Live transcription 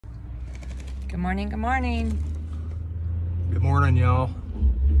Good morning, good morning. Good morning, y'all.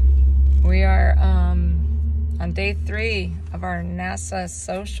 We are on day 3 of our NASA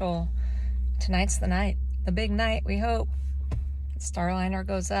social. Tonight's the night, the big night, we hope. Starliner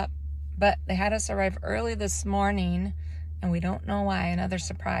goes up. But they had us arrive early this morning, and we don't know why. Another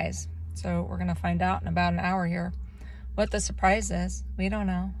surprise. So we're going to find out in about an hour here what the surprise is. We don't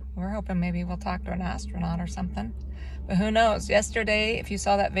know. We're hoping maybe we'll talk to an astronaut or something. But who knows? Yesterday, if you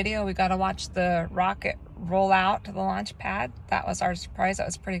saw that video, we got to watch the rocket roll out to the launch pad. That was our surprise. That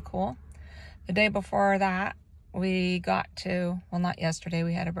was pretty cool. The day before that, we got to, well, not yesterday,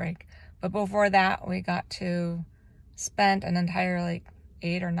 we had a break. But before that, we got to spend an entire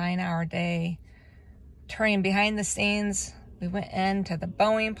 8 or 9 hour day touring behind the scenes. We went into the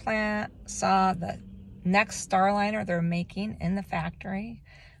Boeing plant, saw the next Starliner they're making in the factory.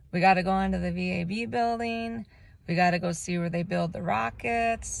 We got to go into the VAB building. We got to go see where they build the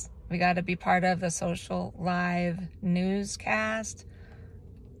rockets. We got to be part of the social live newscast.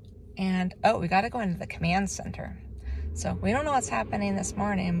 And, oh, we got to go into the command center. So we don't know what's happening this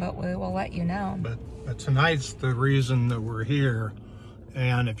morning, but we will let you know. But tonight's the reason that we're here.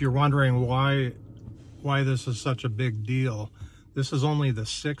 And if you're wondering why this is such a big deal, this is only the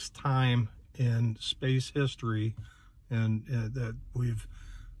 6th time in space history and that we've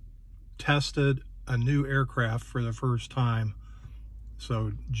tested a new aircraft for the first time.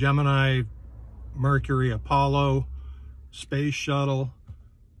 So Gemini, Mercury, Apollo, Space Shuttle,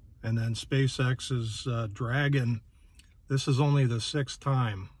 and then SpaceX's Dragon. This is only the 6th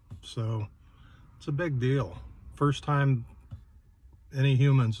time. So it's a big deal. First time any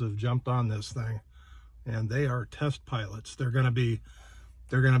humans have jumped on this thing, and they are test pilots. They're going to be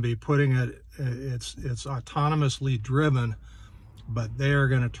putting it's autonomously driven, but they are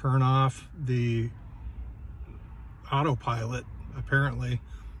going to turn off the autopilot apparently,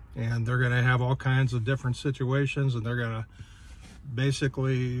 and they're going to have all kinds of different situations, and they're going to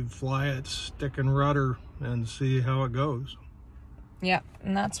basically fly it stick and rudder and see how it goes. Yep,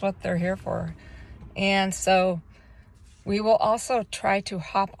 and that's what they're here for. And so we will also try to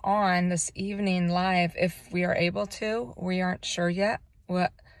hop on this evening live if we are able to. We aren't sure yet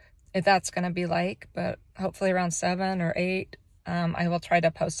what that's going to be like, but hopefully around 7 or 8, I will try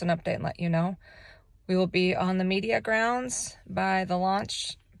to post an update and let you know. We will be on the media grounds by the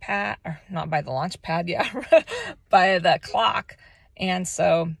launch pad, or not by the launch pad, yeah, by the clock. And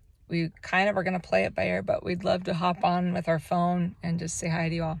so we kind of are going to play it by ear, but we'd love to hop on with our phone and just say hi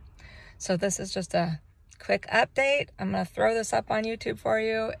to you all. So this is just a quick update. I'm going to throw this up on YouTube for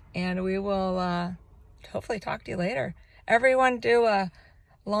you, and we will hopefully talk to you later. Everyone do a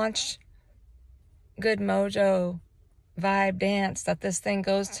launch good mojo vibe dance that this thing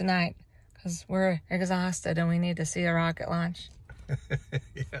goes tonight, because we're exhausted and we need to see a rocket launch.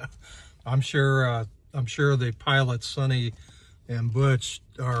 Yeah, I'm sure the pilots Sonny and Butch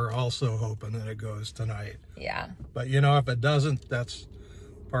are also hoping that it goes tonight. Yeah, but you know, if it doesn't, that's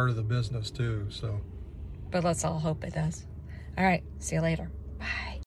part of the business too. So but let's all hope it does. All right, see you later. Bye.